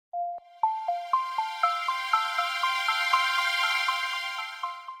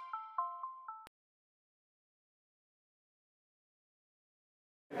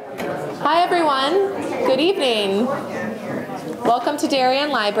everyone. Good evening. Welcome to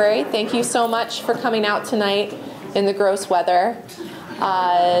Darien Library. Thank you so much for coming out tonight in the gross weather.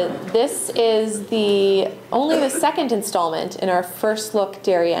 This is only the second installment in our First Look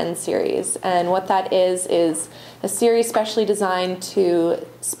Darien series. And what that is a series specially designed to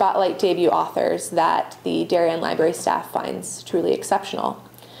spotlight debut authors that the Darien Library staff finds truly exceptional.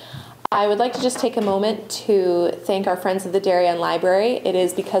 I would like to just take a moment to thank our friends of the Darien Library. It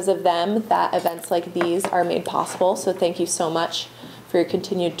is because of them that events like these are made possible, so thank you so much for your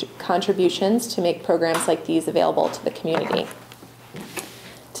continued contributions to make programs like these available to the community.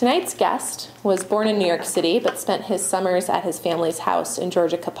 Tonight's guest was born in New York City, but spent his summers at his family's house in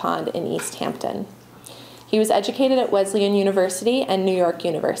Georgia Capond in East Hampton. He was educated at Wesleyan University and New York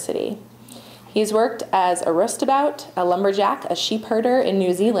University. He's worked as a roustabout, a lumberjack, a sheep herder in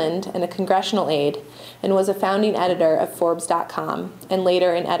New Zealand, and a congressional aide, and was a founding editor of Forbes.com, and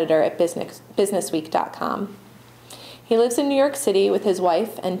later an editor at Businessweek.com. He lives in New York City with his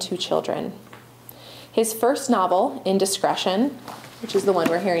wife and 2 children. His first novel, Indiscretion, which is the one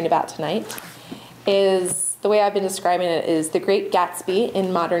we're hearing about tonight, is, the way I've been describing it, is The Great Gatsby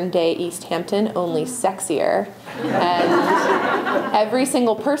in modern-day East Hampton, only sexier. And every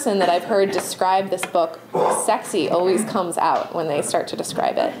single person that I've heard describe this book, sexy always comes out when they start to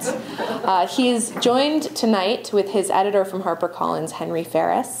describe it. He's joined tonight with his editor from HarperCollins, Henry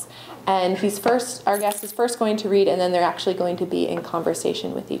Ferris, and our guest is first going to read, and then they're actually going to be in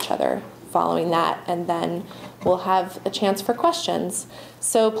conversation with each other following that, and then we'll have a chance for questions.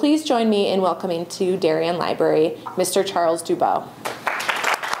 So please join me in welcoming to Darien Library, Mr. Charles Dubow.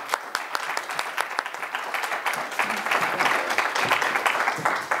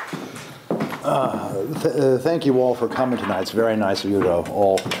 Thank you all for coming tonight. It's very nice of you to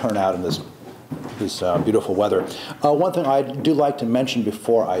all turn out in this beautiful weather. One thing I do like to mention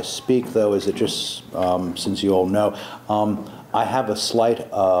before I speak, though, is that just since you all know, I have a slight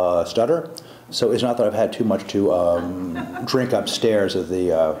stutter, so it's not that I've had too much to drink upstairs at the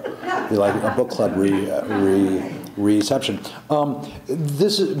book club reception.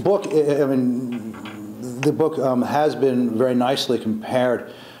 This book, the book has been very nicely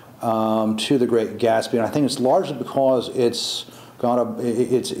compared to The Great Gatsby, and I think it's largely because it's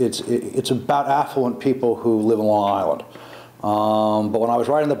about affluent people who live on Long Island. But when I was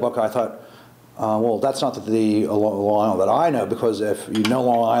writing the book, I thought, well, that's not the Long Island that I know, because if you know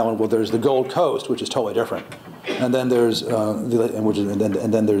Long Island, well, there's the Gold Coast, which is totally different, and then there's the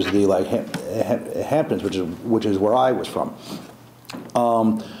Hamptons, which is where I was from.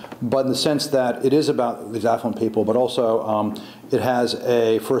 But in the sense that it is about these affluent people, but also it has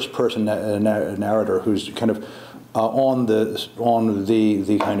a first-person narrator who's kind of on the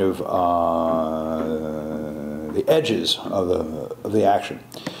kind of the edges of the action.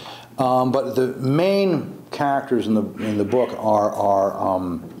 But the main characters in the book are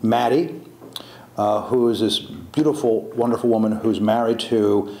Maddie, who is this beautiful, wonderful woman who's married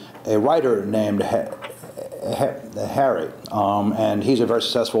to a writer named Harry, and he's a very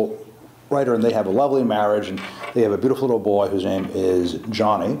successful writer, and they have a lovely marriage, and they have a beautiful little boy whose name is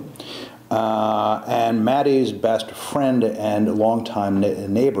Johnny. And Maddie's best friend and longtime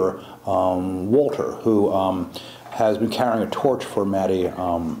neighbor, Walter, who has been carrying a torch for Maddie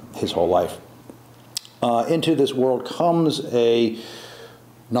his whole life. Into this world comes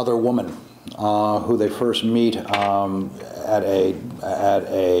another woman who they first meet at a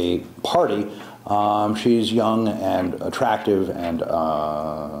party. She's young and attractive and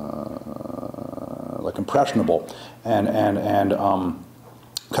like impressionable, and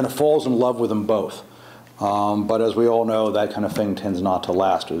kind of falls in love with them both. But as we all know, that kind of thing tends not to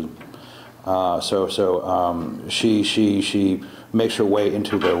last. She makes her way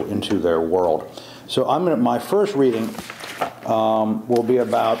into their world. So my first reading will be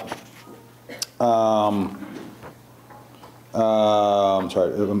about.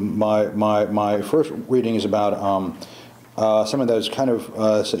 My first reading is about something that is kind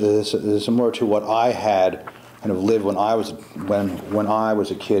of similar to what I had kind of lived when I was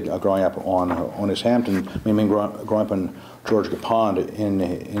a kid growing up on East Hampton. I mean, growing up in Georgia Capond in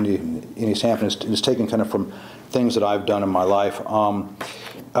East Hampton is taken kind of from things that I've done in my life.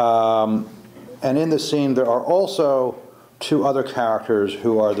 And in this scene, there are also 2 other characters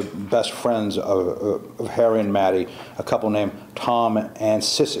who are the best friends of Harry and Maddie, a couple named Tom and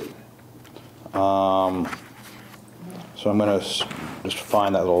Sissy. So I'm going to just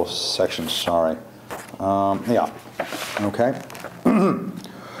find that little section, sorry. Yeah, okay.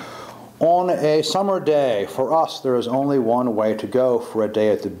 On a summer day, for us, there is only one way to go for a day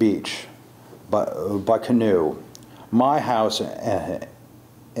at the beach, by canoe. My house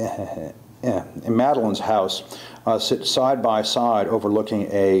in Madeline's house sit side by side overlooking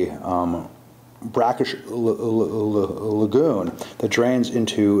a brackish lagoon that drains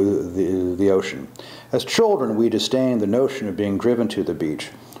into the ocean. As children, we disdained the notion of being driven to the beach,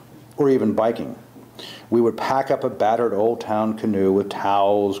 or even biking. We would pack up a battered old town canoe with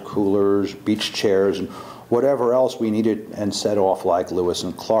towels, coolers, beach chairs, and whatever else we needed and set off like Lewis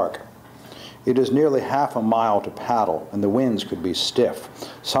and Clark. It is nearly half a mile to paddle, and the winds could be stiff,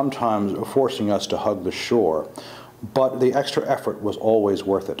 sometimes forcing us to hug the shore, but the extra effort was always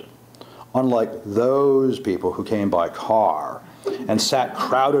worth it. Unlike those people who came by car and sat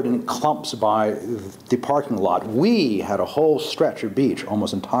crowded in clumps by the parking lot, we had a whole stretch of beach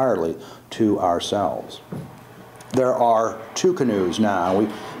almost entirely to ourselves. There are 2 canoes now. We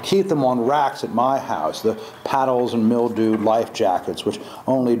keep them on racks at my house, the paddles and mildewed life jackets, which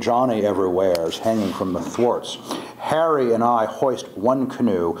only Johnny ever wears, hanging from the thwarts. Harry and I hoist one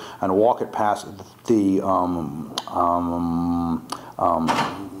canoe and walk it past the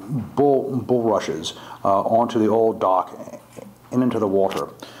bulrushes onto the old dock and into the water,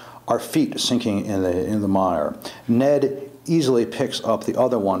 our feet sinking in the mire. Ned easily picks up the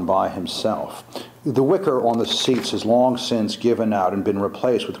other one by himself. The wicker on the seats has long since given out and been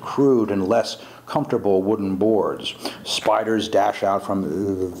replaced with crude and less comfortable wooden boards. Spiders dash out from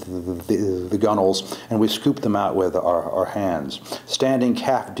the gunnels, and we scoop them out with our hands. Standing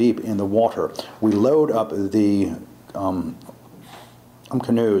calf deep in the water, we load up the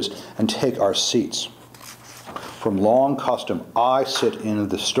canoes and take our seats. From long custom, I sit in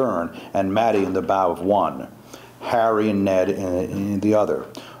the stern and Matty in the bow of one, Harry and Ned in the other.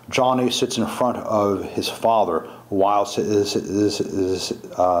 Johnny sits in front of his father, while Sissy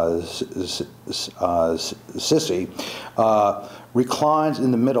reclines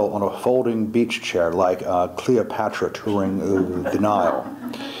in the middle on a folding beach chair like Cleopatra touring the Nile.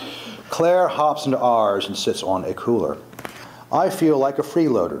 Claire hops into ours and sits on a cooler. I feel like a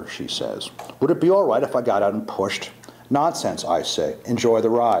freeloader, she says. Would it be all right if I got out and pushed? Nonsense, I say. Enjoy the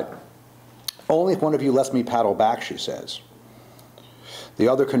ride. Only if one of you lets me paddle back, she says. The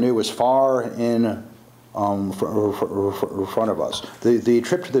other canoe is far in front of us. The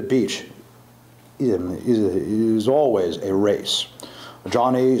trip to the beach is always a race.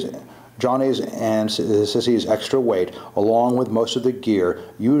 Johnny's and Sissy's extra weight, along with most of the gear,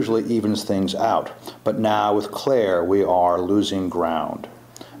 usually evens things out. But now with Claire, we are losing ground.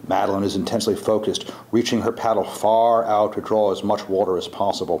 Madeline is intensely focused, reaching her paddle far out to draw as much water as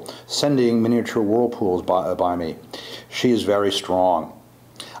possible, sending miniature whirlpools by me. She is very strong.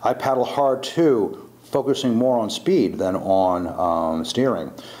 I paddle hard too, focusing more on speed than on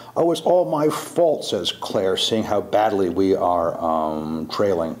steering. Oh, it's all my fault, says Claire, seeing how badly we are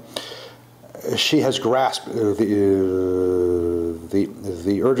trailing. She has grasped the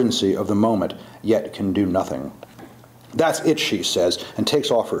urgency of the moment, yet can do nothing. That's it, she says, and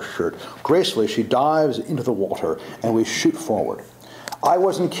takes off her shirt. Gracefully, she dives into the water, and we shoot forward. I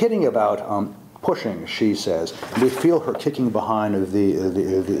wasn't kidding about pushing, she says. We feel her kicking behind the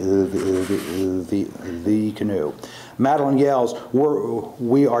canoe. Madeline yells,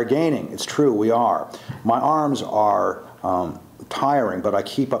 we are gaining. It's true, we are. My arms are tiring, but I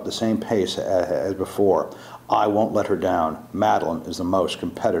keep up the same pace as before. I won't let her down. Madeline is the most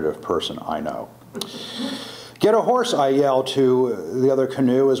competitive person I know. Get a horse, I yell to the other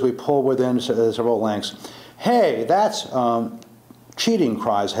canoe as we pull within several lengths. Hey, that's cheating,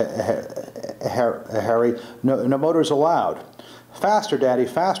 cries Harry. No motors allowed. Faster, Daddy,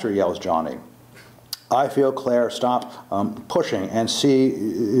 faster, yells Johnny. I feel Claire stop pushing and see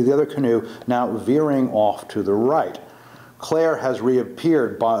the other canoe now veering off to the right. Claire has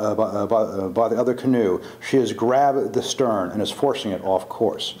reappeared by the other canoe. She has grabbed the stern and is forcing it off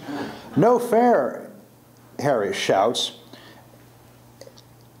course. No fair, Harry shouts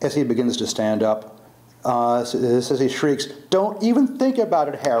as he begins to stand up. As he shrieks, don't even think about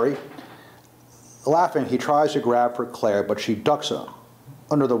it, Harry. Laughing, he tries to grab for Claire, but she ducks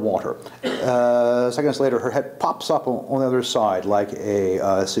under the water. Seconds later, her head pops up on the other side like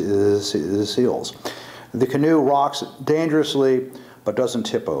a seal's. The canoe rocks dangerously, but doesn't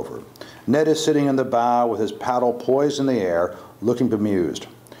tip over. Ned is sitting in the bow with his paddle poised in the air, looking bemused.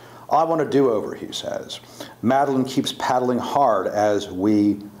 I want a do-over, he says. Madeline keeps paddling hard as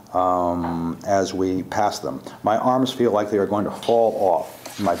we pass them. My arms feel like they are going to fall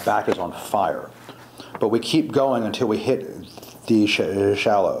off, and my back is on fire. But we keep going until we hit the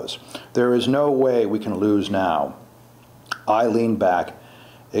shallows. There is no way we can lose now. I lean back,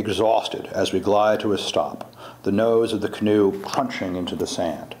 exhausted, as we glide to a stop, the nose of the canoe crunching into the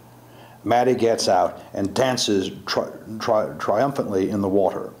sand. Maddie gets out and dances triumphantly in the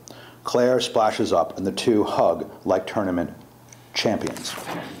water. Claire splashes up, and the two hug like tournament champions.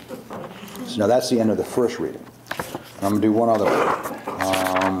 So now that's the end of the first reading. I'm going to do one other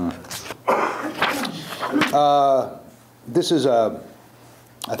one. This is I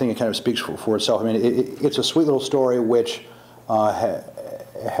think it kind of speaks for itself. I mean, it's a sweet little story which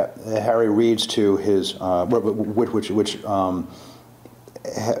Harry reads to his, which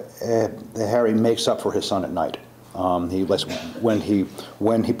Harry makes up for his son at night. He lets when he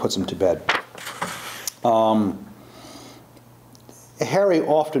puts him to bed. Harry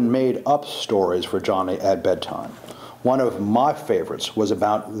often made up stories for Johnny at bedtime. One of my favorites was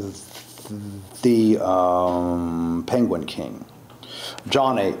about the Penguin King.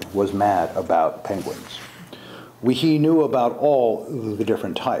 Johnny was mad about penguins. He knew about all the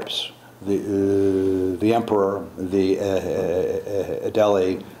different types. The Emperor, the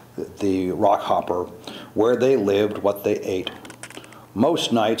Adelie, the Rockhopper, where they lived, what they ate.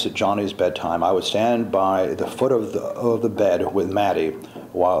 Most nights at Johnny's bedtime, I would stand by the foot of the bed with Maddie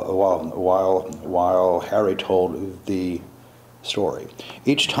while Harry told the story.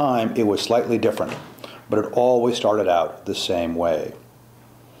 Each time it was slightly different, but it always started out the same way.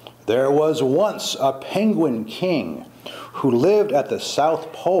 There was once a penguin king who lived at the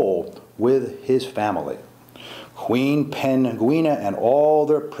South Pole with his family. Queen Penguina and all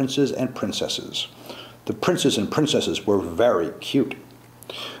their princes and princesses. The princes and princesses were very cute.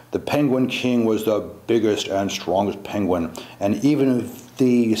 The Penguin King was the biggest and strongest penguin, and even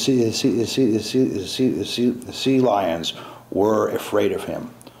the sea lions were afraid of him.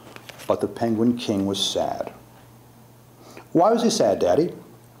 But the Penguin King was sad. Why was he sad, Daddy?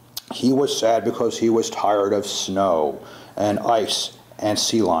 He was sad because he was tired of snow and ice and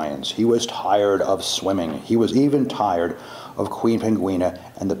sea lions. He was tired of swimming. He was even tired of Queen Penguina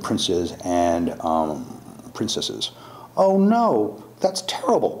and the princes and princesses. Oh no, that's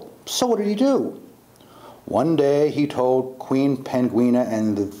terrible. So what did he do? One day he told Queen Penguina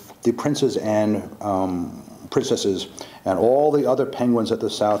and the princes and princesses and all the other penguins at the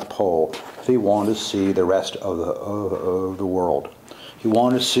South Pole if he wanted to see the rest of the world. He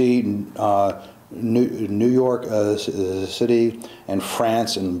wanted to see New York City and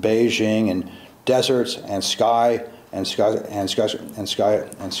France and Beijing and deserts and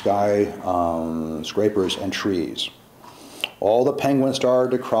skyscrapers and trees. All the penguins started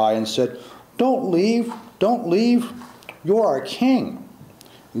to cry and said, "Don't leave, don't leave. You're our king."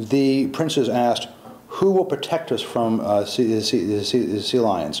 The princes asked, "Who will protect us from sea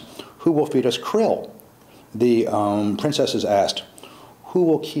lions? Who will feed us krill?" The princesses asked, "Who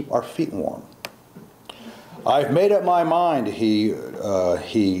will keep our feet warm?" "I've made up my mind," he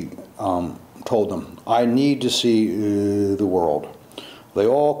told them. "I need to see the world." They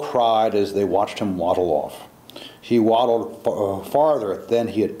all cried as they watched him waddle off. He waddled farther than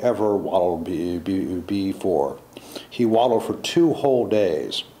he had ever waddled before. He waddled for 2 whole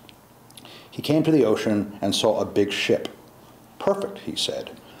days. He came to the ocean and saw a big ship. "Perfect," he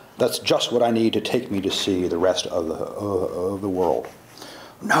said. "That's just what I need to take me to see the rest of the world."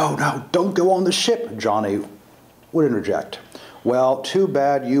 "No, no, don't go on the ship," Johnny would interject. Well, too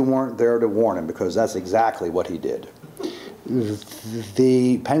bad you weren't there to warn him, because that's exactly what he did.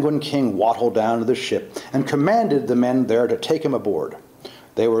 The Penguin King waddled down to the ship and commanded the men there to take him aboard.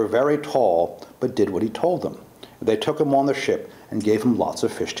 They were very tall, but did what he told them. They took him on the ship and gave him lots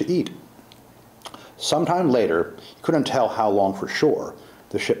of fish to eat. Sometime later, he couldn't tell how long for sure,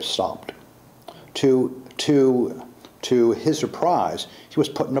 the ship stopped. To his surprise, he was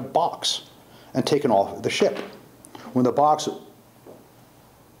put in a box and taken off the ship. When the box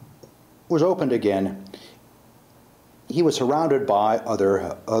was opened again, he was surrounded by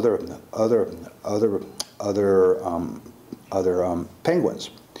other penguins.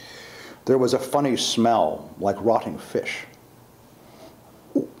 There was a funny smell like rotting fish.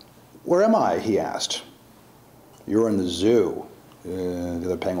 "Where am I?" he asked. "You're in the zoo," the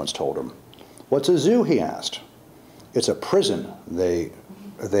other penguins told him. "What's a zoo?" he asked. "It's a prison," they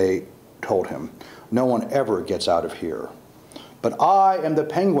told him. "No one ever gets out of here." "But I am the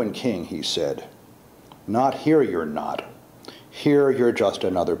Penguin King," he said. "Not here, you're not. Here, you're just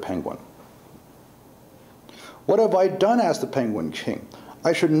another penguin." "What have I done?" asked the Penguin King.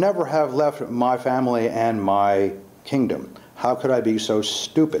 "I should never have left my family and my kingdom. How could I be so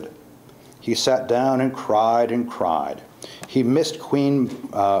stupid?" He sat down and cried and cried. He missed Queen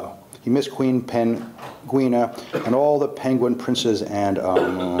Penguina and all the penguin princes and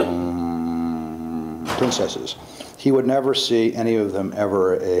princesses. He would never see any of them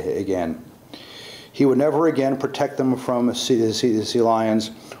ever again. He would never again protect them from sea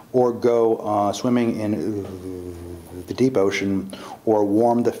lions or go swimming in the deep ocean or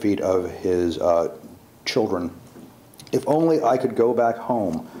warm the feet of his children. If only I could go back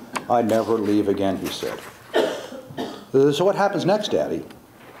home, I'd never leave again, he said. So what happens next, Daddy?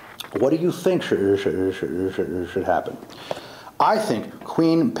 What do you think should happen? I think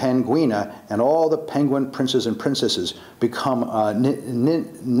Queen Penguina and all the penguin princes and princesses become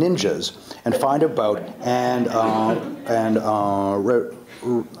ninjas and find a boat and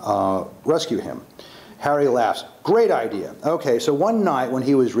rescue him. Harry laughs. Great idea. Okay, so one night when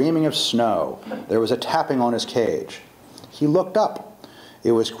he was dreaming of snow, there was a tapping on his cage. He looked up.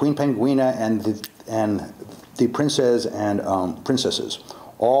 It was Queen Penguina and the princes and princesses.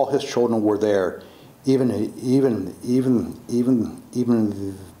 All his children were there. Even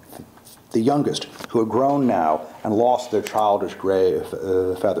the youngest, who had grown now and lost their childish gray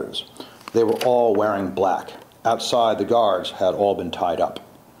feathers. They were all wearing black. Outside, the guards had all been tied up.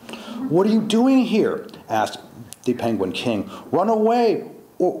 "What are you doing here?" asked the Penguin King. "Run away,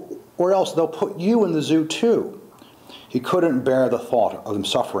 or else they'll put you in the zoo too." He couldn't bear the thought of them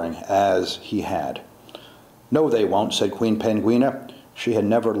suffering as he had. "No, they won't," said Queen Penguina. She had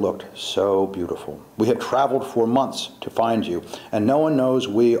never looked so beautiful. "We have traveled for months to find you, and no one knows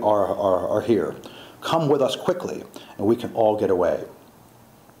we are here. Come with us quickly, and we can all get away."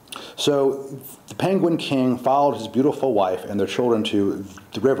 So the Penguin King followed his beautiful wife and their children to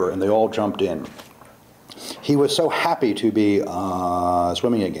the river, and they all jumped in. He was so happy to be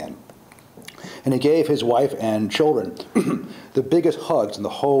swimming again. And he gave his wife and children the biggest hugs in the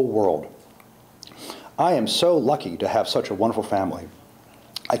whole world. "I am so lucky to have such a wonderful family.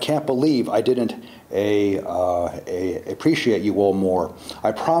 I can't believe I didn't appreciate you all more.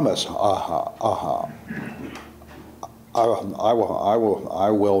 I promise I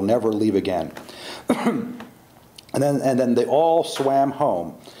will never leave again." And then they all swam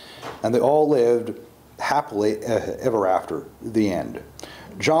home, and they all lived happily ever after. The end.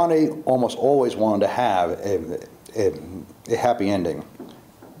 Johnny almost always wanted to have a happy ending.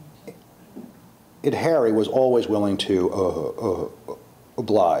 And Harry was always willing to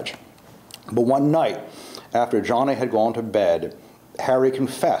oblige. But one night, after Johnny had gone to bed, Harry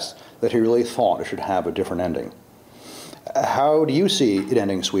confessed that he really thought it should have a different ending. "How do you see it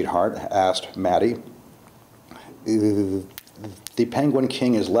ending, sweetheart?" asked Maddie. "The Penguin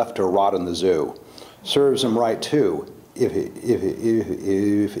King is left to rot in the zoo. Serves him right, too, if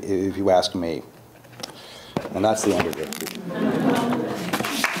you ask me." And that's the end of it.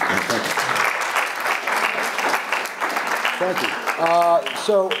 Thank you.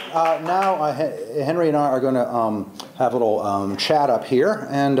 So now Henry and I are going to have a little chat up here,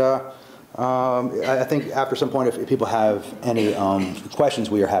 and I think after some point, if people have any questions,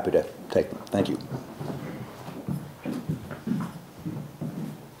 we are happy to take them. Thank you.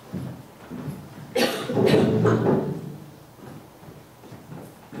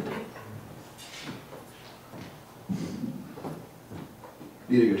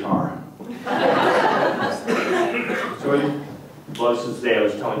 Need a guitar? Well, this is today I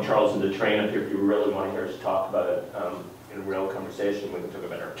was telling Charles in the train up here, if you really want to hear us talk about it in a real conversation, we can talk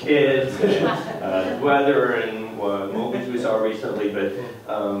about our kids and weather and what movies we saw recently, but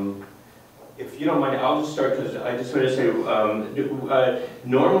if you don't mind, I'll just start because I just want to say,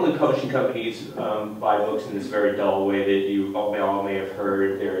 normally publishing companies buy books in this very dull way that you all may have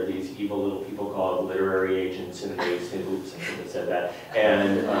heard. There are these evil little people called literary agents, and they say, oops, I shouldn't have said that,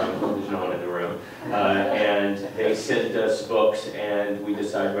 and there's no one in the room. And they send us books, and we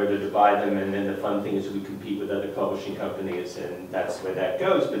decide whether to buy them, and then the fun thing is we compete with other publishing companies, and that's the way that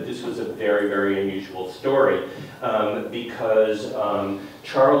goes. But this was a very, very unusual story because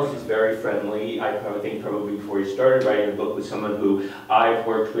Charles is very friendly. I think probably before he started writing a book with someone who I've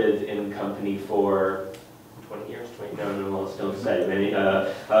worked with in company for 20 years, 20, no, don't say, maybe,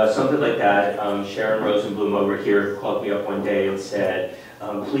 something like that. Sharon Rosenblum over here called me up one day and said,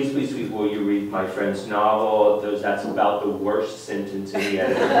 please, will you read my friend's novel? That's about the worst sentence in the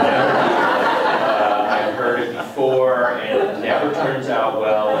editor. I've heard it before, and it never turns out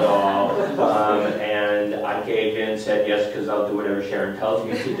well at all. And I gave in, said yes, because I'll do whatever Sharon tells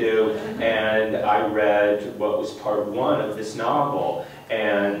me to do. And I read what was part one of this novel.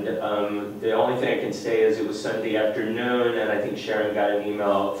 And the only thing I can say is it was Sunday afternoon, and I think Sharon got an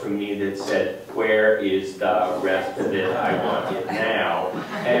email from me that said, "Where is the rest of it? I want it now."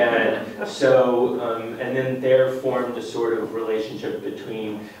 And so, and then there formed a sort of relationship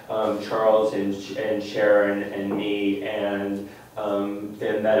between Charles and Sharon and me, and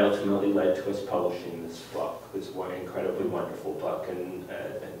then that ultimately led to us publishing this book, this one incredibly wonderful book. And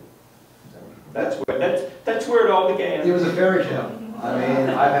That's where it all began. It was a fairy tale. I mean,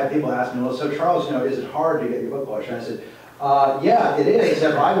 I've had people ask me, well, so Charles, you know, is it hard to get your book published? And I said, yeah, it is,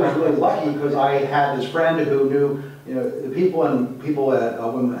 except I was really lucky because I had this friend who knew, you know, the people at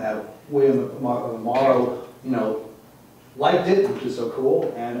William Morrow, you know, liked it, which is so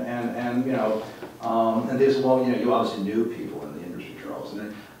cool, and you know, and they said, well, you know, you obviously knew people in the industry, Charles.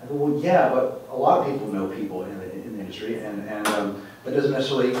 And I go, well, yeah, but a lot of people know people in the industry, and that doesn't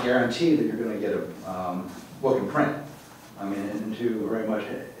necessarily guarantee that you're going to get a book in print. I mean, and to very much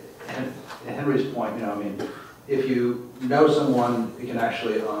Henry's point, you know, I mean, if you know someone, it can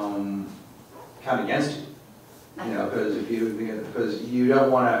actually count against you. You know, because you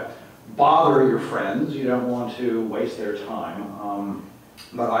don't want to bother your friends, you don't want to waste their time.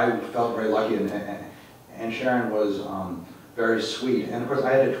 But I felt very lucky, and Sharon was very sweet. And of course,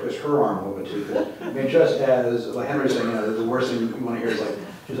 I had to twist her arm a little bit too, because I mean, just as like Henry's saying, you know, the worst thing you want to hear is like,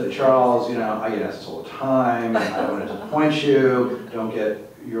 she said, Charles, you know, I get asked this all the time, and I don't want to disappoint you. Don't get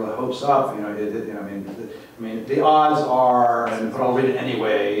your hopes up. You know, you know, I mean, the odds are, but I'll read it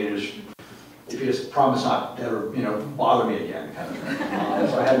anyway. You know, if you just promise not to ever, you know, bother me again, kind of thing.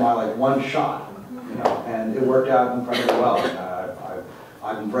 So I had my like one shot, you know, and it worked out incredibly well.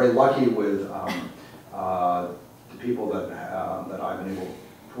 I've been very lucky with the people that I've been able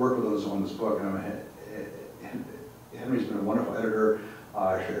to work with on this book. And Henry's been a wonderful editor.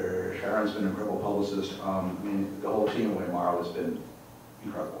 Sharon's been an incredible publicist. I mean, the whole team at William Morrow has been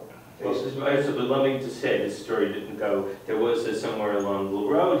incredible. Well, so let me just say, this story didn't go, there was somewhere along the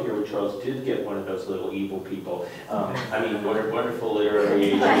road here where Charles did get one of those little evil people. I mean, what a wonderful literary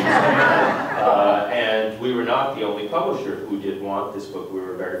agent. And we were not the only publisher who did want this book. We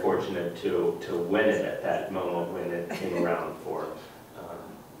were very fortunate to win it at that moment when it came around for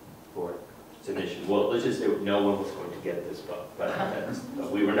submission. Well, let's just say no one was going to get this book, but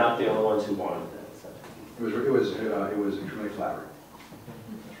we were not the only ones who wanted it. So. It was extremely flattering.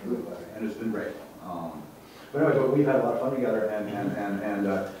 And it's been great. But anyway, we've had a lot of fun together, and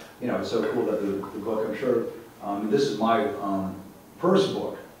you know, it's so cool that the book, I'm sure, this is my first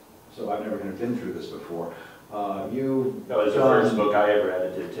book, so I've never kind of been through this before. No, it's the first book I ever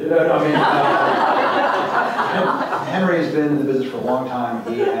edited, too. No, I mean, Henry's been in the business for a long time.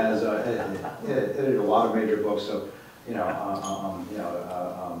 He has edited a lot of major books, so, you know,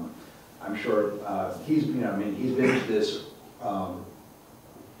 I'm sure he's, you know, I mean, he's been to this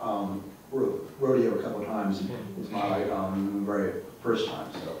rodeo a couple of times. It's my very first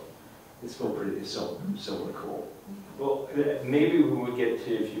time, so it's still pretty, it's still really cool. Well, maybe we would get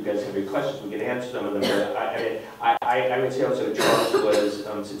to, if you guys have any questions, we can answer some of them. But I would say also Charles was,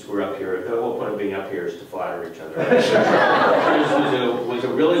 since we're up here, the whole point of being up here is to flatter each other. Charles was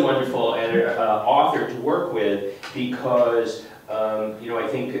a really wonderful author to work with because, you know, I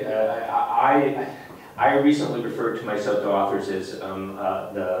think I recently referred to myself to authors as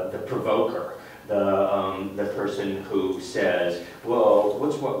the provoker. The person who says, well,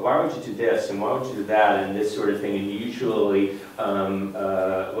 why would you do this and why would you do that and this sort of thing, and usually,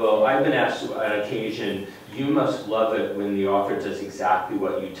 well, I've been asked on occasion, you must love it when the author does exactly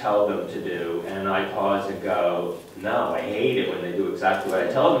what you tell them to do, and I pause and go, no, I hate it when they do exactly what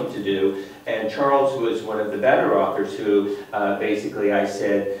I tell them to do. And Charles was one of the better authors who basically I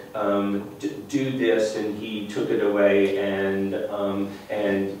said, do this, and he took it away and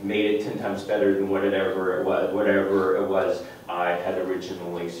made it 10 times better than whatever it was I had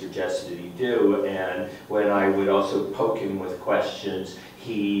originally suggested he do. And when I would also poke him with questions,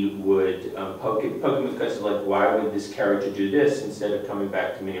 he would poke him with questions like, why would this character do this, instead of coming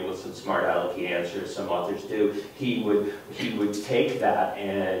back to me with some smart alecky answers some authors do. He would take that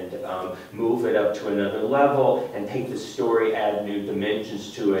and move it up to another level and take the story, add new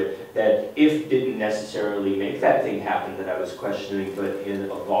dimensions to it that didn't necessarily make that thing happen that I was questioning, but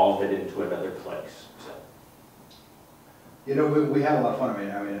evolve it into another place. So. You know, we had a lot of fun.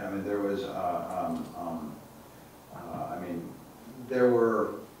 I mean, there was, there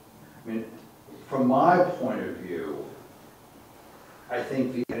were, from my point of view, I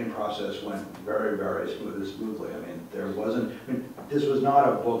think the editing process went very, very smoothly. I mean, there wasn't, this was not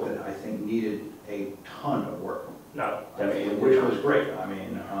a book that I think needed a ton of work. No, which was great. I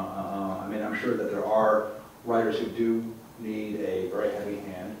mean, I'm sure that there are writers who do need a very heavy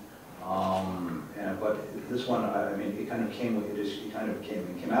hand. But this one, it kind of came with it kind of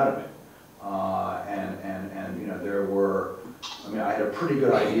came out of it. And you know, there were, I had a pretty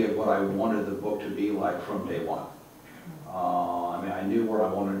good idea of what I wanted the book to be like from day one. I knew where I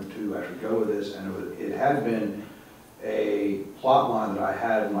wanted to actually go with this, and it had been a plot line that I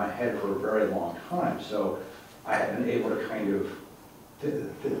had in my head for a very long time. So I had been able to kind of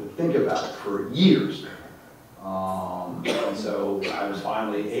think about it for years. And so I was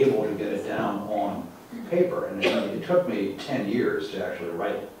finally able to get it down on paper, and it took me 10 years to actually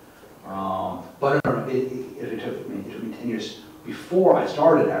write it. But it took me 10 years before I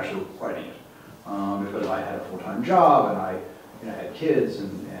started actually writing it, because I had a full-time job and I had kids,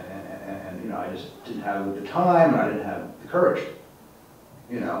 and I just didn't have the time and I didn't have the courage.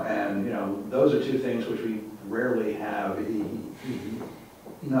 And those are two things which we rarely have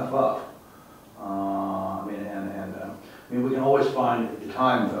enough of. We can always find the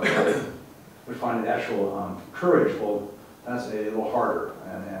time, though. We find the actual courage. Well, that's a little harder,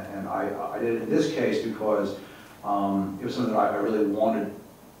 and I did it in this case because it was something that I really wanted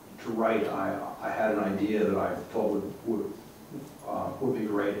to write. I had an idea that I thought would be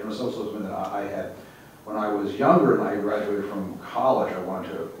great. It was also something that I had when I was younger and I graduated from college. I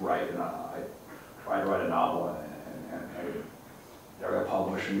wanted to write, and I tried to write a novel, and I got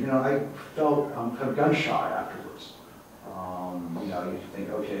published. And I felt kind of gun shy afterwards. You think,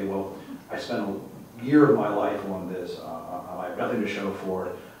 okay, well, I spent a year of my life on this. I have nothing to show for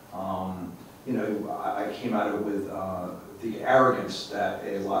it. I came out of it with the arrogance that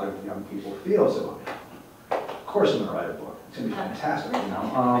a lot of young people feel. So, of course, I'm going to write a book. It's going to be fantastic,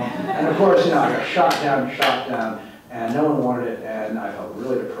 And of course, I got shot down, and no one wanted it, and I felt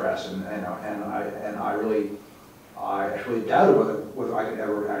really depressed, and I actually doubted whether I could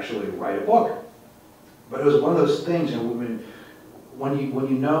ever actually write a book. But it was one of those things, when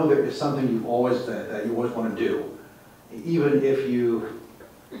you know that it's something that you always want to do, even if you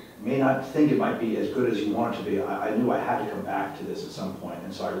may not think it might be as good as you want it to be, I knew I had to come back to this at some point,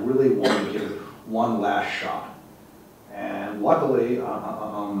 and so I really wanted to give it one last shot. And luckily,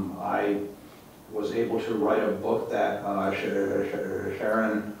 I was able to write a book that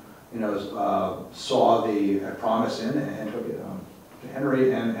Sharon, saw the promise in and took it to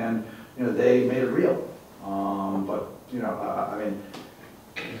Henry, and they made it real. But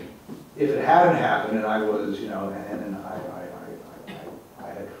if it hadn't happened, and I was, I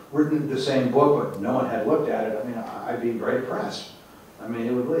had written the same book, but no one had looked at it, I'd be very depressed. It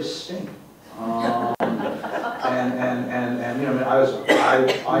would really stink. I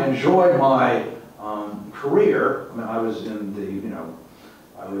enjoyed my career. I was in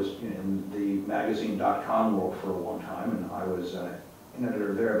the magazine.com world for a long time, and I was an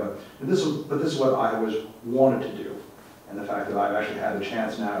editor there. But this is what I wanted to do, and the fact that I've actually had the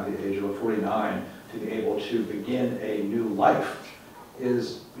chance now at the age of 49 to be able to begin a new life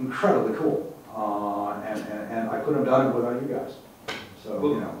is incredibly cool. And I couldn't have done it without you guys. So,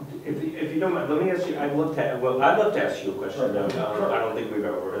 well, if you don't mind, let me ask you. I'd love to ask you a question. Sure. I don't think we've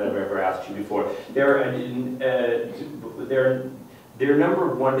ever asked you before. There are a number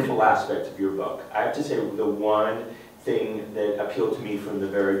of wonderful aspects of your book. I have to say, the one thing that appealed to me from the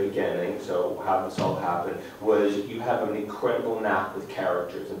very beginning, so how this all happened, was you have an incredible knack with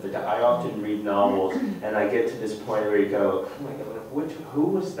characters. In fact, I often read novels and I get to this point where you go, oh my God, who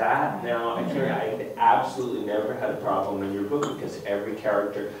was that? Now, I absolutely never had a problem in your book because every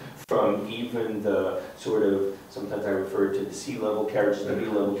character, from even the sort of, sometimes I refer to the C-level characters, the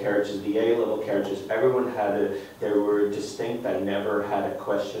B-level characters, the A-level characters, everyone they were distinct. I never had a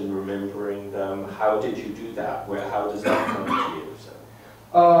question remembering them. How did you do that? How does that come to you? So.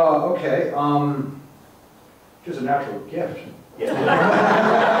 Okay, just a natural gift. Yeah.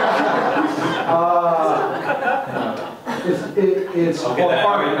 It's okay,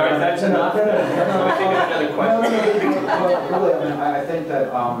 that's enough. Another question. Really, I think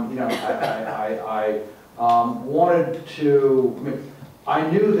that I wanted to. I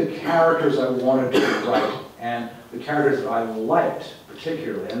knew the characters I wanted to write, and the characters that I liked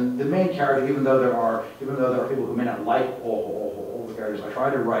particularly. And the main character, even though there are people who may not like all the characters, I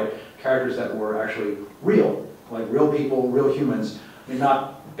tried to write characters that were actually real, like real people, real humans.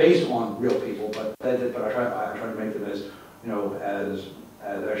 Not based on real people, but I try to make them as as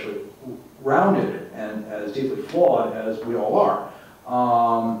actually rounded and as deeply flawed as we all are.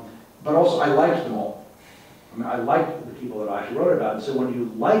 But also, I liked them all. I liked the people that I actually wrote about. And so when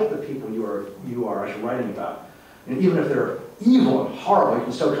you like the people you are actually writing about, even if they're evil and horrible, you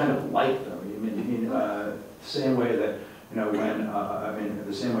can still kind of like them. The same way that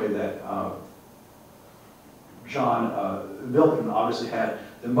the same way that John Milton obviously had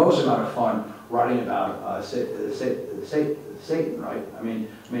the most amount of fun writing about Satan, right?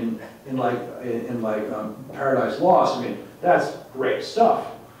 In Paradise Lost, that's great stuff.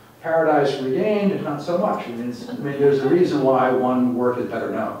 Paradise Regained, not so much. There's a reason why one work is better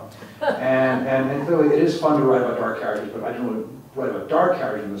known. And clearly it is fun to write about dark characters, but I didn't write about dark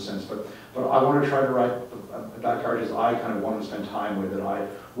characters in the sense, but I want to try to write about characters I kind of wanted to spend time with that I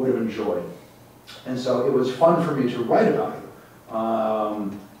would have enjoyed. And so it was fun for me to write about it.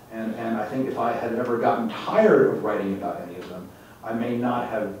 And I think if I had ever gotten tired of writing about any of them, I may not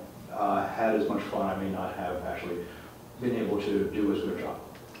have had as much fun. I may not have actually been able to do as good a job.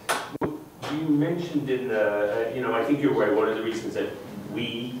 You mentioned in the, I think you're right, one of the reasons that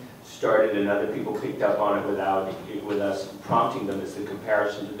we started and other people picked up on it with us prompting them is the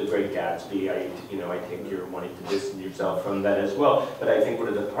comparison to The Great Gatsby. I think you're wanting to distance yourself from that as well. But I think one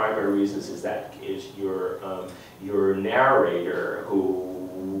of the primary reasons is your narrator,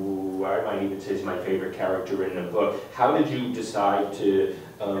 who I might even say is my favorite character in the book. How did you decide to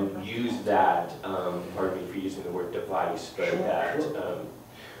use that? Pardon me for using the word device, but Sure.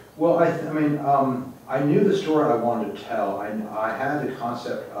 Well, I knew the story I wanted to tell. I had the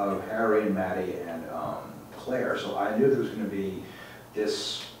concept of Harry and Maddie and Claire, so I knew there was going to be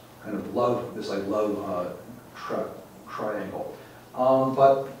this kind of love, triangle.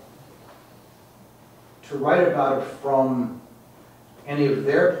 But to write about it from any of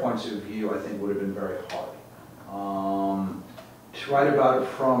their points of view, I think would have been very hard. To write about it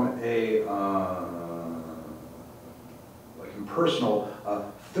from a impersonal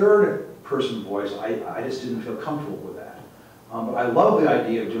third-person voice, I just didn't feel comfortable with that. But I love the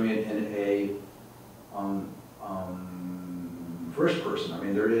idea of doing it in a first person. I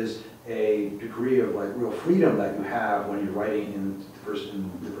mean, there is a degree of real freedom that you have when you're writing in the first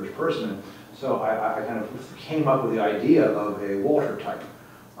person. So I kind of came up with the idea of a Walter type,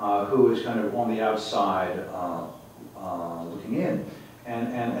 who is kind of on the outside looking in.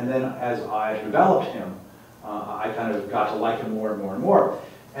 And then as I developed him, I kind of got to like him more and more and more.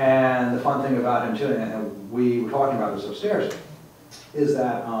 And the fun thing about him too, and we were talking about this upstairs, is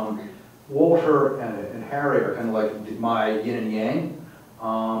that Walter and Harry are kind of like my yin and yang.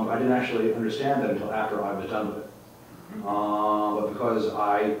 I didn't actually understand that until after I was done with it. But because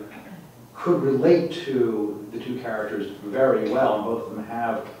I could relate to the two characters very well, and both of them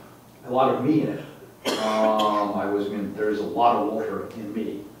have a lot of me in it. There's a lot of Walter in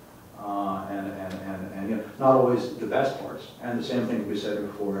me. And not always the best parts. And the same thing can be said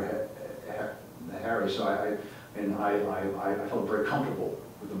for Harry. So I felt very comfortable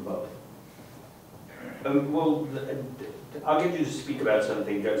with them both. Well, I'll get you to speak about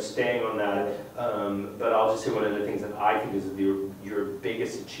something, staying on that, but I'll just say one of the things that I think is your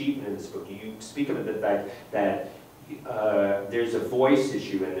biggest achievement in this book. You speak of the fact that there's a voice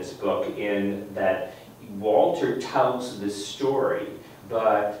issue in this book, in that Walter tells this story,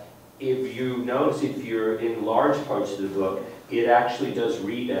 but if you notice, if you're in large parts of the book, it actually does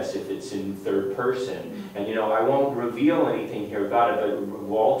read as if it's in third person. And I won't reveal anything here about it, but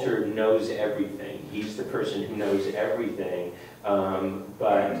Walter knows everything. He's the person who knows everything,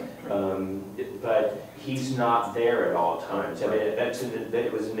 but he's not there at all times. I mean, it's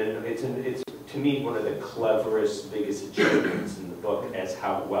to me one of the cleverest, biggest achievements in the book as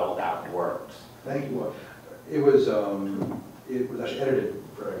how well that works. Thank you. It was actually edited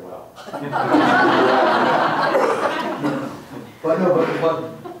very well.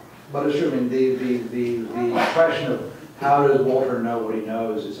 But it's true. I mean, the question of how does Walter know what he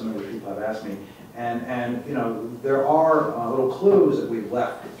knows is something that people have asked me, and there are little clues that we've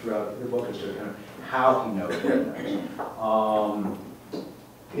left throughout the book as to kind of how he knows what he knows.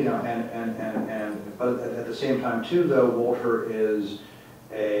 But at the same time too, though, Walter is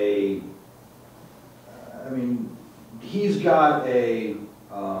he's got a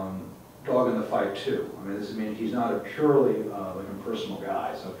dog in the fight too. He's not a purely like a personal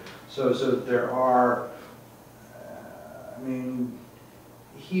guy. So there are. I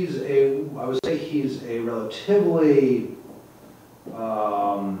would say he's a relatively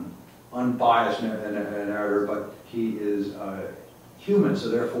unbiased narrator, but he is human. So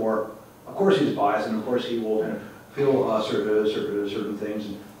therefore, of course, he's biased, and of course, he will kind of feel certain things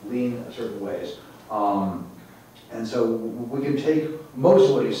and lean certain ways. And so we can take most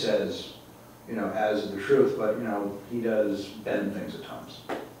of what he says, as the truth, but he does bend things at times.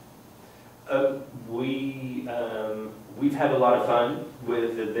 We've had a lot of fun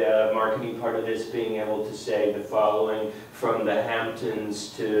with the marketing part of this, being able to say the following: from the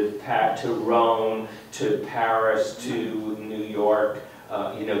Hamptons to Rome to Paris to New York,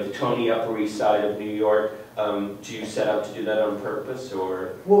 the Tony Upper East Side of New York. Do you set out to do that on purpose,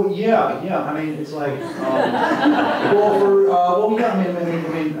 or? Well, yeah. It's like,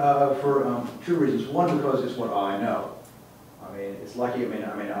 for two reasons. One, because it's what I know. It's lucky.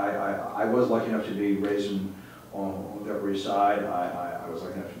 I was lucky enough to be raised on the Upper East Side. I was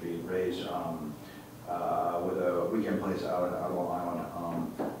lucky enough to be raised with a weekend place out on Long Island.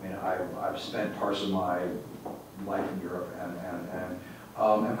 I mean, I've spent parts of my life in Europe, and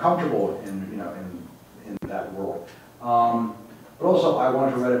I'm comfortable in that world. But also, I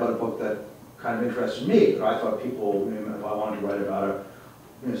wanted to write about a book that kind of interested me. But I thought people, if I wanted to write about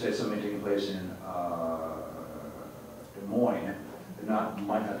say something taking place in Des Moines, it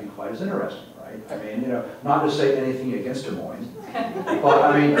might not be quite as interesting, right? I mean, not to say anything against Des Moines, but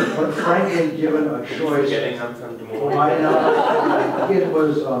I mean, but frankly, given a choice, I'm from Des Moines. why not? It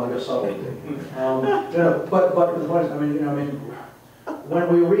was like a subtle thing. But the point is, I mean,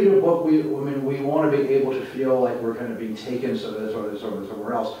 when we read a book, we want to be able to feel like we're kind of being taken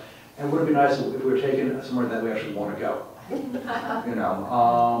somewhere else. And would it be nice if we were taken somewhere that we actually want to go?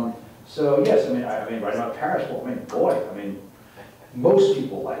 So yes, I mean, writing about Paris. Well, I mean, boy, I mean, most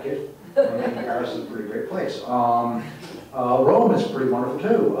people like it. I mean, Paris is a pretty great place. Rome is pretty wonderful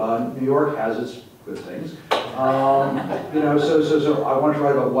too. New York has its good things. So I wanted to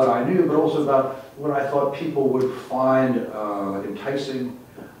write about what I knew, but also about what I thought people would find like enticing.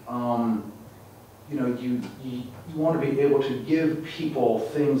 You want to be able to give people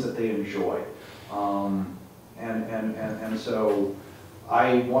things that they enjoy, and so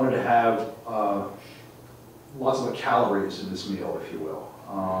I wanted to have lots of calories in this meal, if you will.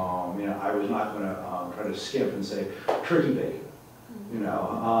 I was not going to try to skimp and say turkey bacon.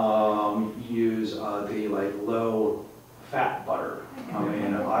 Use the low fat butter. I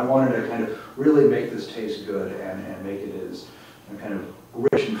mean, I wanted to kind of really make this taste good and make it as kind of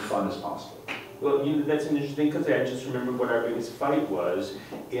rich and fun as possible. Well, that's an interesting, because I just remember what our biggest fight was.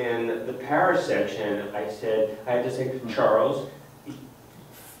 In the Paris section, I had to say, Charles,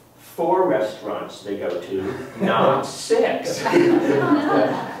 4 restaurants they go to, not 6.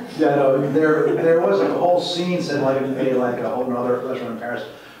 There was a whole scene set like a whole other restaurant in Paris,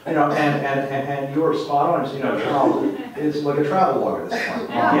 and you were spot on. Charles, it's like a travel log at this point.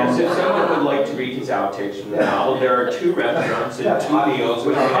 Yes, if someone would like to read his outtakes from the novel, there are 2 restaurants and 2 meals,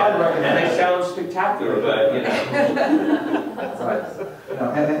 and they sound spectacular, but Right.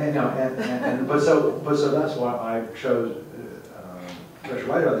 But so that's why I chose to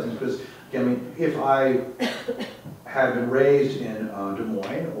write about these things, because I mean, if I had been raised in Des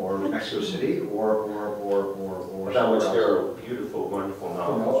Moines or Mexico City or that which there are beautiful, wonderful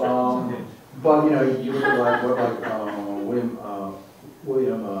novels. But you look at what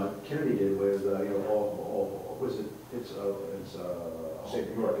William Kennedy did with was it? It's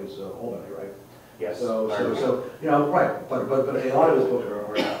New York. It's Albany, right? Yes. So right. But a lot of his books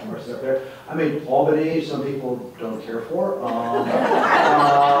are set up there. I mean, Albany, some people don't care for.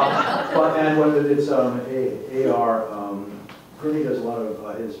 And whether it's A.R. Gurney does a lot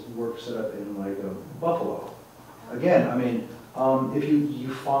of his work set up in Buffalo. Again, I mean, if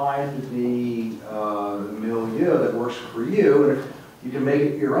you find the milieu that works for you, and if you can make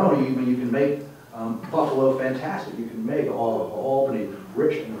it your own, you can make Buffalo fantastic. You can make Albany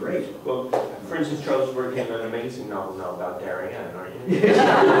rich and great. Well, for instance, Charles is working on an amazing novel now about Darien, aren't you?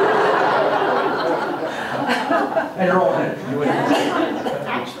 And you're all in it.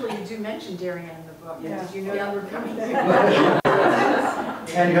 Actually, you do mention Darien in the book. Yeah. Did you know you were coming?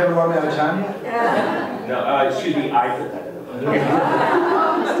 And you haven't run me out of time yet? Yeah. No, excuse me, I put that in the book.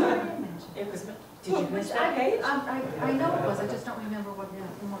 It was. Did you miss that page? I know it was, I just don't remember what kind.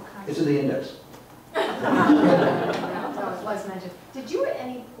 It's in the index. No, it was mentioned. Did you at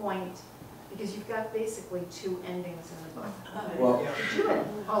any point, because you've got basically 2 endings in the book. Well, Did you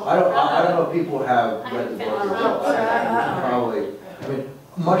I don't know if people have read the book. Probably. I mean,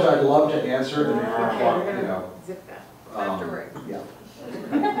 much I'd love to answer, and Zip that. Afterward. Yeah.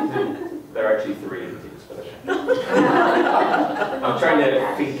 There are actually 3 of these, but I'm trying to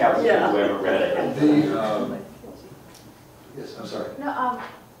think out people who haven't read it. Yes, I'm sorry. No,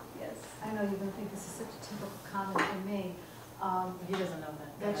 yes, I know you're going to think this is such a typical comment from me. He doesn't know that.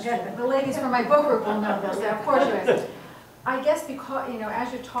 That's true. The ladies from my book group will know this. Yeah, of course you ask. I guess because,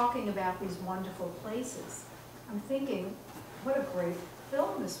 as you're talking about these wonderful places, I'm thinking, what a great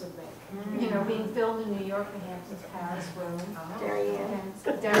film this would make. Being filmed in New York, the Hamptons, Paris, Rome, Darien.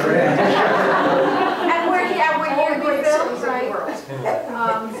 And where we filmed, right?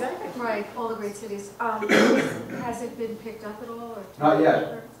 Right, all the great cities. Has it been picked up at all? Or Not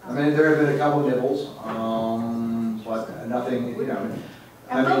yet. I mean, there have been a couple of nibbles, but nothing,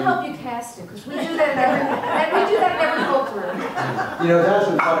 And we'll help you cast it, because we do that in every book room. That's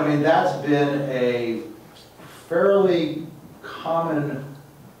been fun. I mean, that's been a fairly common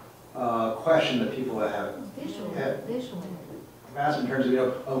question that people have Visually. asked in terms of,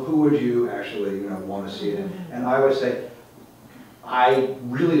 who would you actually, want to see it? And I would say, I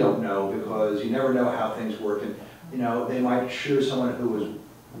really don't know, because you never know how things work. And, you know, they might choose someone who was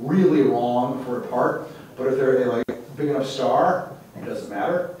really wrong for a part, but if they're a like big enough star, it doesn't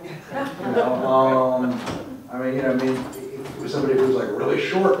matter. You know, I mean, you know, I mean, if it was somebody who was like really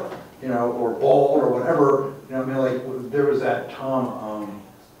short, you know, or bald or whatever, you know, I mean, like there was that Tom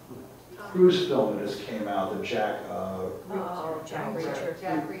Cruise film that just came out, the Jack Reacher.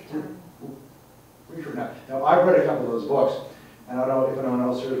 Reacher. Now, I've read a couple of those books, and I don't know if anyone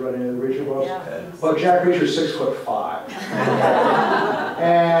else has read any of the Reacher books. But Jack Reacher's 6'5".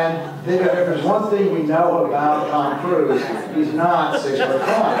 And if there's one thing we know about Tom Cruise, he's not 6'5",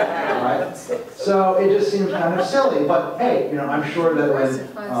 right? So it just seems kind of silly. But hey, you know, I'm sure that when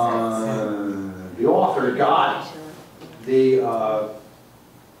the author got the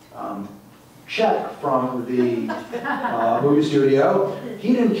check from the movie studio,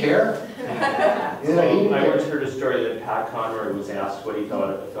 he didn't care. You know, I once heard a story that Pat Conroy was asked what he thought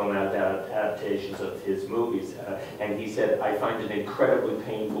of the film adaptations of his movies, and he said, "I find it incredibly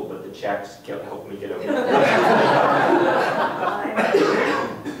painful, but the checks help me get over it."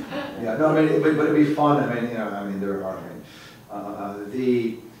 Yeah, no, I mean, but it'd be fun. I mean, you know, I mean, there are. I mean,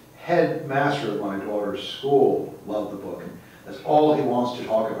 the headmaster of my daughter's school loved the book, and that's all he wants to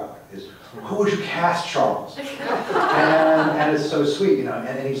talk about is, who would you cast, Charles? And it's so sweet, you know,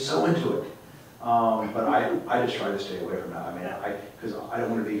 and he's so into it. But I just try to stay away from that. I mean, because I don't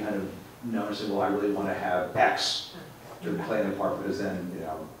want to be kind of known as saying, well, I really want to have X to play the part, because then, you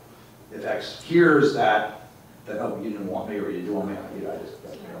know, if X hears that oh, you didn't want me, or you do want me, you know, I just,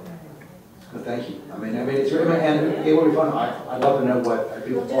 you know. But thank you. I mean, it's really, and it will be fun. I'd love to know what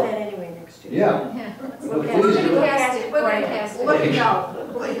people We'll do thought. that anyway next year. Yeah. We're Please going do. to cast it. We're going to cast it. Let me know.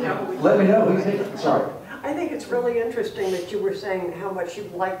 Let me know. Let me know. Who you think? Sorry. I think it's really interesting that you were saying how much you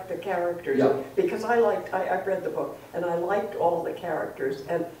liked the characters. Yeah. Because I've read the book, and I liked all the characters.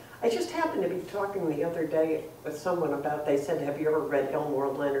 And I just happened to be talking the other day with someone about, they said, have you ever read Elmore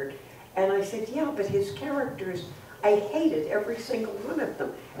Leonard? And I said, yeah, but his characters, I hated every single one of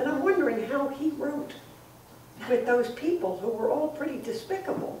them. And I'm wondering how he wrote with those people who were all pretty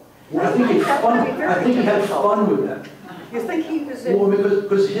despicable. Well, I think he had fun with them. You think he was in... Well,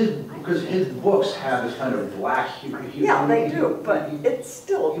 because his books have this kind of black humor. Yeah, they do, but it's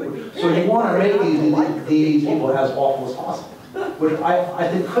still... So you want to make these people as awful as possible, which I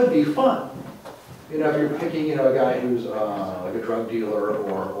think could be fun. You know, if you're picking, you know, a guy who's like a drug dealer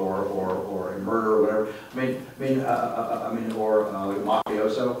or a murderer or whatever. I mean, or like a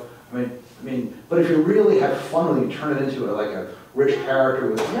mafioso. I mean, but if you really have fun with it, you turn it into like a rich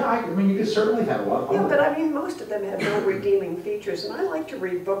character with, yeah, I mean, you could certainly have a lot of fun. Yeah, with but it. I mean, most of them have no redeeming features, and I like to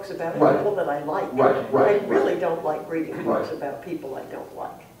read books about Right. people that I like. Right. I really don't like reading books Right. about people I don't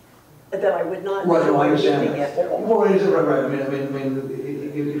like, that I would not Right, no, I enjoy understand reading that. at all. Well, right. I mean,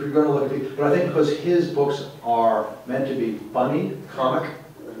 if you're going to look at it, but I think because his books are meant to be funny, comic,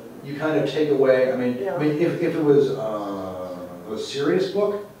 you kind of take away. I mean, if it was a serious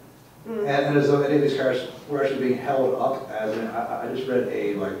book, and as though any of these characters were actually being held up as in, I just read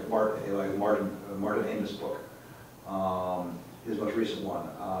a Martin Amis book, his most recent one,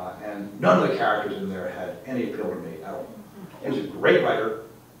 and none of the characters in there had any appeal to me at all. He was a great writer,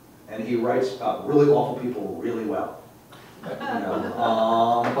 and he writes about really awful people really well. You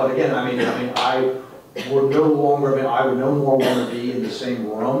know, but again, I would no more want to be in the same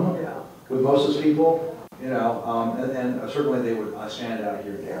room with most of those people. You know, and certainly they would stand out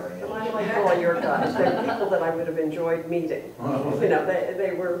here in Darien. Well, I like all your guys. They're people that I would have enjoyed meeting. You know,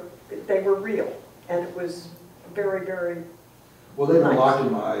 they were real, and it was very, very. Well, they've been nice. locked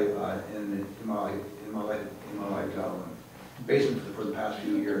in my basement for the past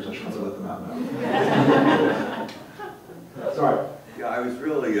few years. I should probably let them out now. Sorry. Yeah, I was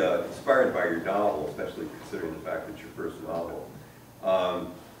really inspired by your novel, especially considering the fact that it's your first novel.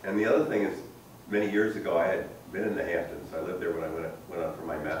 And the other thing is, many years ago, I had been in the Hamptons. I lived there when I went on for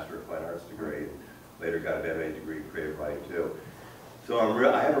my Master of Fine Arts degree. Later got an MA degree in creative writing too. So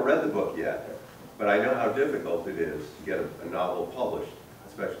I haven't read the book yet, but I know how difficult it is to get a novel published,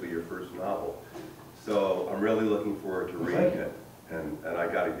 especially your first novel. So I'm really looking forward to reading it, and I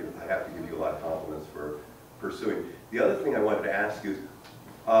have to give you a lot of compliments for pursuing. The other thing I wanted to ask you is,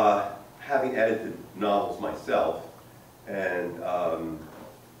 having edited novels myself, and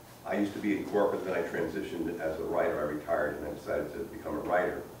I used to be in corporate, then I transitioned as a writer. I retired and I decided to become a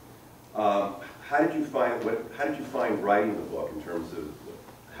writer. How did you find writing the book in terms of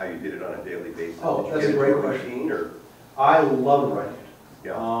how you did it on a daily basis? Oh, did that's you a get great into question. Or? I loved writing it.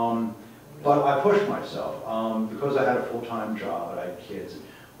 Yeah. But I pushed myself because I had a full-time job and I had kids.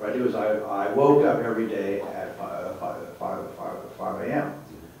 What I do is I woke up every day at 5 a.m.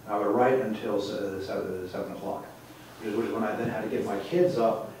 I would write until 7 o'clock, which is when I then had to get my kids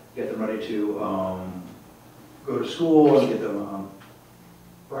up, get them ready to go to school and get them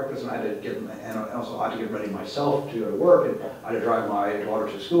breakfast, and I had to get them, and also I had to get ready myself to go to work, and I had to drive my daughter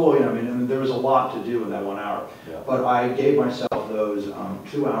to school. You know, I mean, and there was a lot to do in that 1 hour. Yeah. But I gave myself those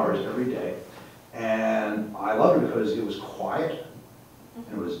 2 hours every day, and I loved it because it was quiet, and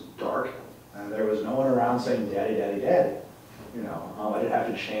it was dark, and there was no one around saying "Daddy, Daddy, Daddy." You know, I didn't have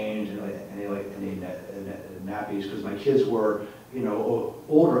to change any nappies because my kids were, you know,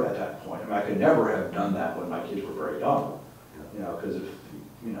 older at that point. I mean, I could never have done that when my kids were very young. You know, because if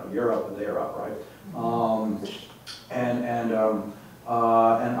you know you're up, they're up, right? And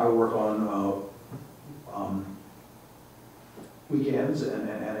I work on weekends and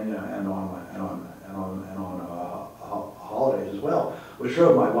you know on holidays as well, which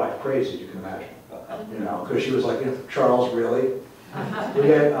drove my wife crazy. You can imagine, you know, because she was like, Charles, really? We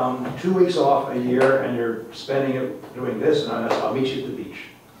get 2 weeks off a year, and you're spending it doing this, and I'll meet you at the beach.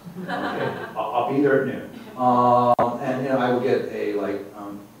 Okay, I'll be there at noon. And you know, I would get a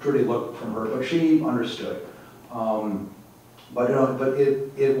pretty look from her, but she understood. But you know, but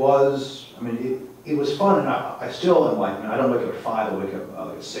it was, I mean, it was fun, and I still am like, I mean, I don't wake up at 5, I wake up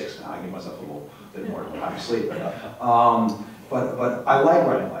like at 6 now. I give myself a little bit more time to sleep. But I like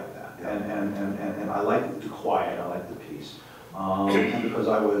writing like that, and I like the quiet, I like the peace. And because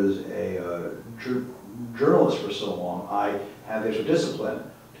I was a journalist for so long, I had the extra discipline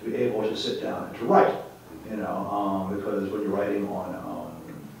to be able to sit down and to write. You know, because when you're writing on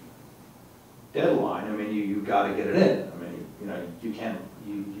deadline, I mean, you got to get it in. I mean, you know, you can't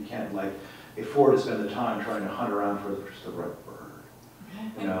like afford to spend the time trying to hunt around for just the right word.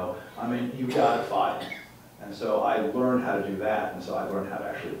 You know, I mean, you got to find it. And so I learned how to do that, and so I learned how to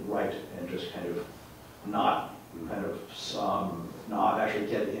actually write and just kind of not actually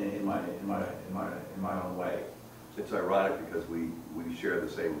get in my own way. It's ironic because we share the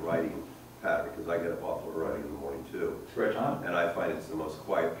same writing pattern, because I get up awful early in the morning too. It's a great time. And I find it's the most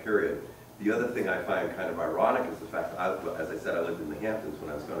quiet period. The other thing I find kind of ironic is the fact that, as I said, I lived in the Hamptons when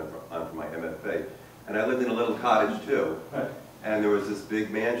I was going on for my MFA. And I lived in a little cottage too. Right. And there was this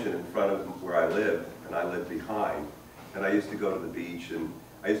big mansion in front of where I lived, and I lived behind. And I used to go to the beach, and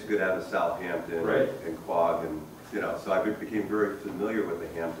I used to go down to Southampton and Quogue, and you know, so I became very familiar with the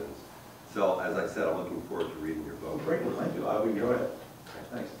Hamptons. So as I said, I'm looking forward to reading your book. Great, well, thank you. I would enjoy it.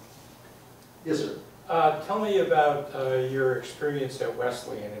 Thanks. Yes, sir. Tell me about your experience at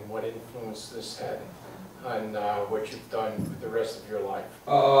Wesleyan and what influence this had on what you've done for the rest of your life.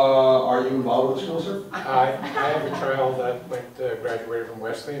 Are you involved with school, sir? I have a child that graduated from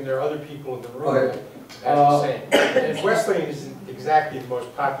Wesleyan. There are other people in the room Okay. that are the same. And Wesleyan isn't exactly the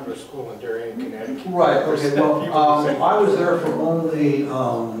most popular school in Darien, Connecticut. Right, okay, well, I was there for only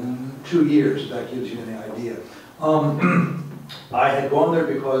 2 years, if that gives you any idea. I had gone there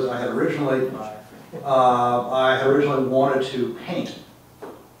because I had originally wanted to paint,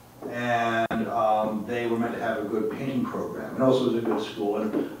 and they were meant to have a good painting program, and also it was a good school,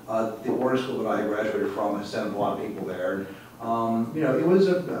 and the boarding school that I graduated from has sent a lot of people there. And, you know, it was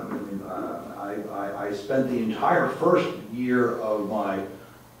I spent the entire first year of my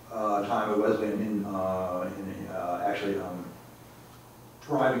time at Wesleyan actually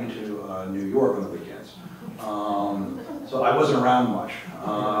driving into New York on the weekends. So I wasn't around much.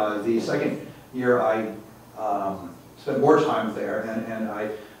 The second year I spent more time there, and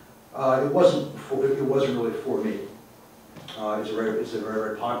it wasn't really for me. It's a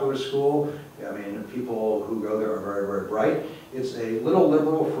very popular school. I mean, people who go there are very, very bright. It's a little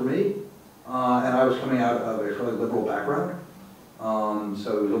liberal for me, and I was coming out of a fairly liberal background,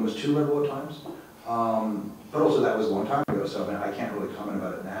 so it was almost too liberal at times. But also that was a long time ago, so I mean, I can't really comment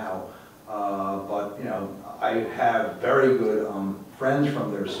about it now. But you know, I have very good friends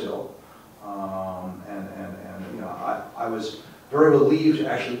from there still, and you know, I was very relieved to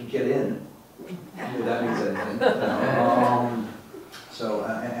actually get in. If that means anything. So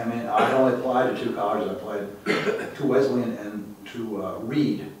I mean, I only applied to 2 colleges. I applied to Wesleyan and to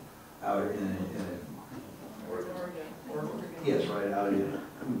Reed out in Oregon. Yes, right out in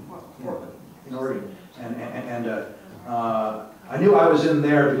Oregon. And I knew I was in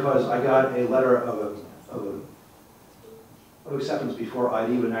there because I got a letter of acceptance before I'd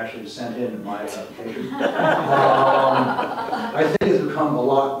even actually sent in my application. I think it's become a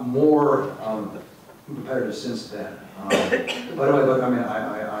lot more competitive since then. But I mean,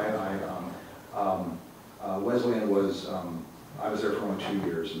 Wesleyan was, I was there for only 2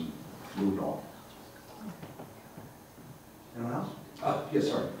 years and moved on. Anyone else? Yes,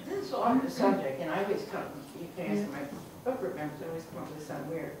 sorry. This is on the subject, and I always come, you can ask my book group members, I always come up with something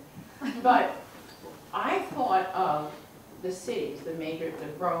weird. But I thought of the cities, the major, the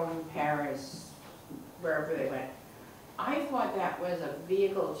Rome, Paris, wherever they went. I thought that was a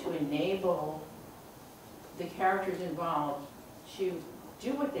vehicle to enable the characters involved to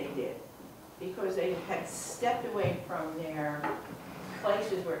do what they did, because they had stepped away from their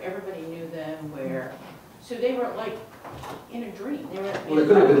places where everybody knew them, where, so they were like in a dream. They were. Well, it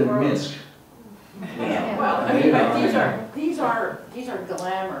could have been in Minsk. Yeah, well, I mean, but these are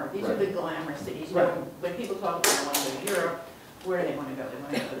glamour. These are the glamour cities. You know, when people talk about they want to go to Europe, where do they want to go? They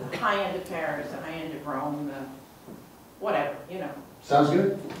want to go to the high end of Paris, the high end of Rome, the whatever, you know. Sounds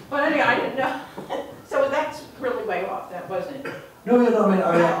good. But anyway, I didn't know. So that's really way off. That wasn't. No, yeah, no.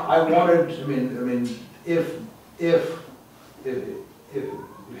 I wanted. If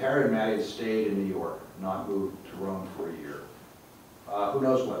Harry and Maddie had stayed in New York, not moved to Rome for a year, who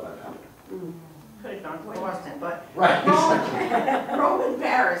knows what might happen. Could have gone to Boston, but Right. Rome and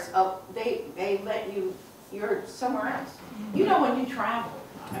Paris, they let you, you're somewhere else. You know, when you travel,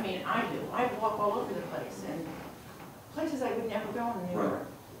 I mean, I do. I walk all over the place, and places I would never go in New Right. York.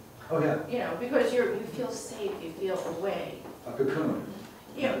 Oh yeah. You know, because you feel safe, you feel away. A cocoon.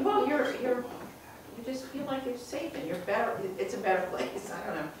 Yeah, well, you just feel like you're safe and you're better. It's a better place. I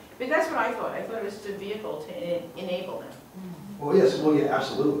don't know, but that's what I thought. I thought it was a vehicle to enable them. Well, yes. Well, yeah.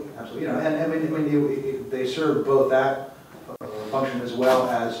 Absolutely. Absolutely. You know, and I mean, they serve both that function as well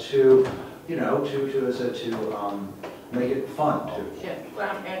as to, you know, to make it fun too. Yeah,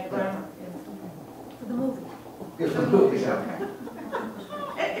 glamour. For the movie. Yeah, for the movie. Yeah.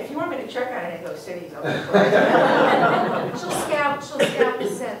 Okay. If you want me to check out any of those cities, I'll be She'll scout the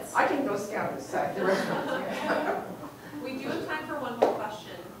sets. I can go scout the restaurants. Yeah. We do have time for one more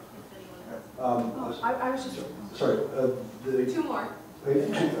question, if anyone has. I was just. Sorry. Two more. Do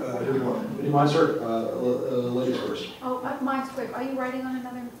you mind, sir? Ladies first. Oh, mine's quick. Are you writing on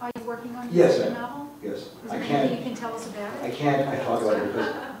another, are you working on Yes, another I am. novel? Yes. Is I there can't. anything you can tell us about it? I can't talk about it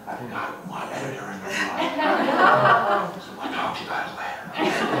because I've got one editor in my mind. I'll talk to you guys later. I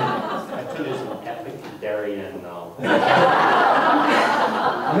think there's an epic Darien novel.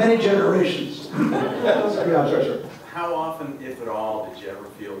 Many generations. Yeah, I'm sorry, sir. How often, if at all, did you ever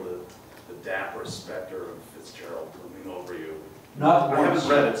feel the dapper specter of Fitzgerald looming over you? Not I once.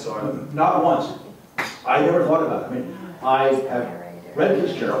 haven't read it, so I'm... Not once. I never thought about it. I mean, I have read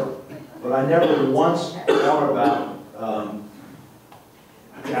Fitzgerald, but I never once thought about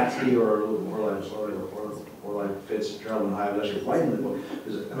Gatsby or like Fitzgerald when I was actually writing the book.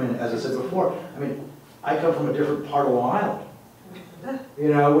 Because, I mean, as I said before, I mean, I come from a different part of Long Island. You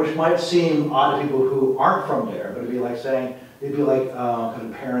know, which might seem odd to people who aren't from there, but it'd be like saying, it'd be like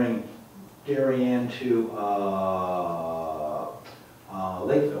comparing Darien to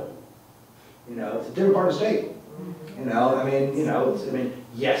Lakeville. You know, it's a different part of the state. You know, I mean,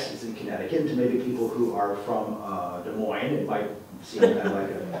 yes, it's in Connecticut. To maybe people who are from Des Moines, it might seem kind of like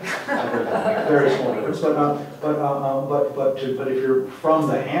a very small difference. But if you're from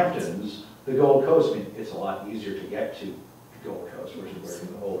the Hamptons, the Gold Coast, I mean, it's a lot easier to get to the Gold Coast versus where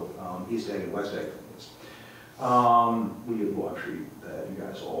the old East Egg and West Egg thing is. I'm sure that you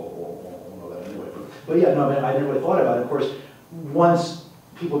guys all know that anyway. But yeah, no, I mean, I never really thought about it. Of course, once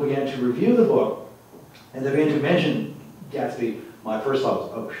people began to review the book and they began to mention Gatsby, my first thought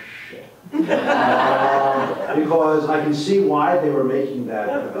was, oh shit. Because I can see why they were making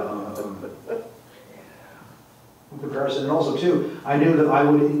that comparison. And also, too, I knew that I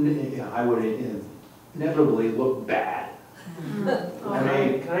would inevitably look bad. I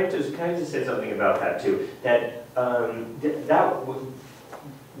mean, can I just say something about that too?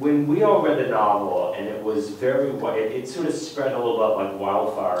 When we all read the novel, and it was it sort of spread a little bit like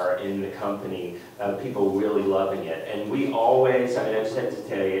wildfire in the company, people really loving it. And we always, I mean, I just have to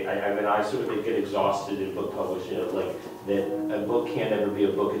tell you, I sort of get exhausted in book publishing, like that a book can't ever be a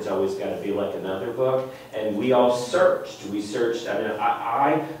book, it's always got to be like another book. And we all searched, I mean,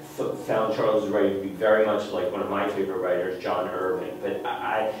 I found Charles Dubow to be very much like one of my favorite writers, John Irving. But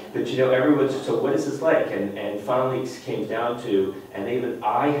you know, everyone's, so what is this like? And finally it came down to, and even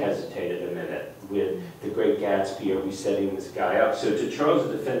I hesitated a minute with The Great Gatsby, are we setting this guy up? So to Charles'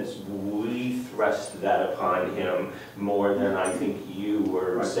 defense, we thrust that upon him more than I think you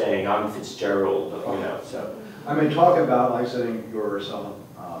were saying, I'm Fitzgerald, you know, so. I mean, talk about like setting yourself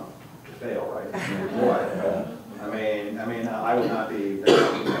to fail, right? I mean, boy, I would not be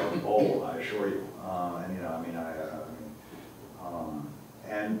that bold, I assure you.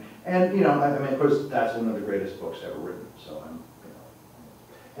 And of course, that's one of the greatest books ever written. So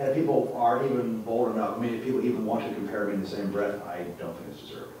And if people are even bold enough, I mean, if people even want to compare me in the same breath, I don't think it's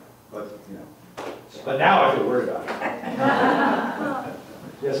deserving. But, you know, but now I feel worried about it.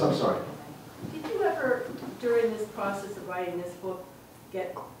 Yes, I'm sorry. Did you ever, during this process of writing this book,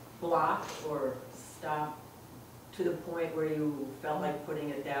 get blocked or stopped to the point where you felt like putting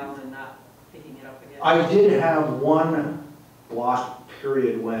it down and not picking it up again? I did have one block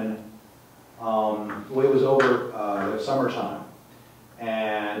period when it was over the summertime,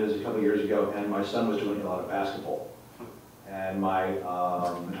 and it was a couple of years ago, and my son was doing a lot of basketball, and my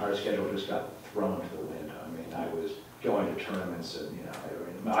entire schedule just got thrown to the wind. I mean, I was going to tournaments, and you know,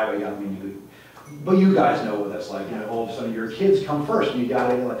 but you guys know what that's like. You know, all of a sudden your kids come first, and you got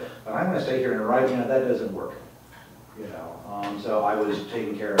to like, but I'm going to stay here and write. You know, that doesn't work. You know, so I was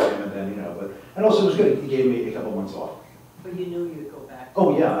taking care of him, and then you know, and also it was good. He gave me a couple months off. But you knew you'd go back.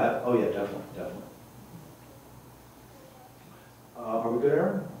 Oh yeah, definitely. Are we good,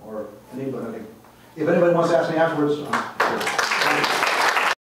 Aaron? Or anybody? If anybody wants to ask me afterwards,